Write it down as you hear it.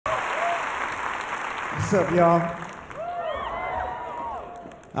What's up, y'all?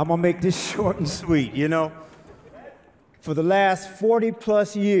 I'm gonna make this short and sweet, you know? For the last 40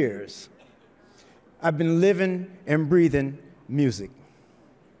 plus years, I've been living and breathing music.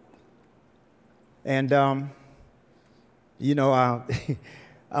 And, you know, I'm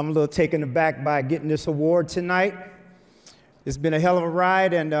a little taken aback by getting this award tonight. It's been a hell of a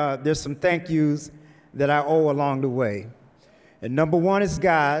ride, and there's some thank yous that I owe along the way. And number one is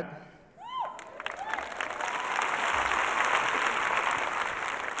God.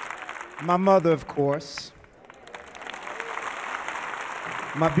 My mother, of course.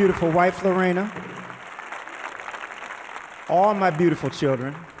 My beautiful wife, Lorena. All my beautiful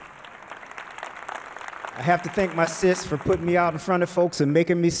children. I have to thank my sis for putting me out in front of folks and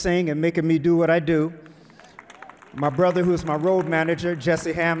making me sing and making me do what I do. My brother, who's my road manager,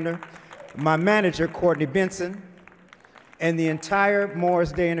 Jesse Hamner. My manager, Courtney Benson. And the entire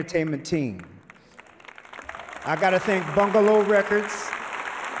Morris Day Entertainment team. I gotta thank Bungalow Records,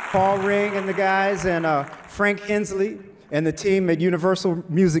 Paul Ring and the guys, and Frank Hensley and the team at Universal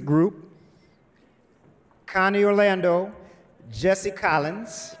Music Group, Connie Orlando, Jesse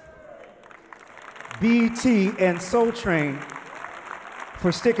Collins, BET, and Soul Train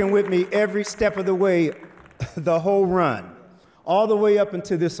for sticking with me every step of the way, the whole run, all the way up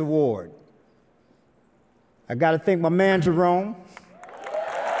into this award. I gotta thank my man, Jerome.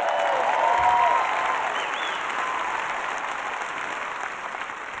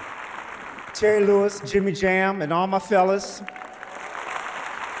 Terry Lewis, Jimmy Jam, and all my fellas,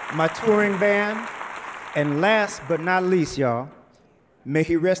 my touring band, and last but not least, y'all, may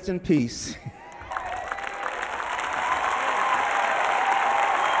he rest in peace.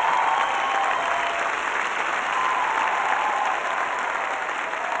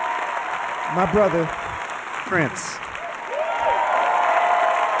 My brother, Prince.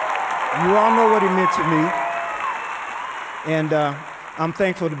 You all know what he meant to me, and I'm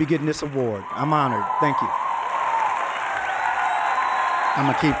thankful to be getting this award. I'm honored. Thank you. I'm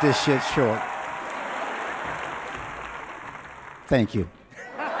gonna keep this shit short. Thank you.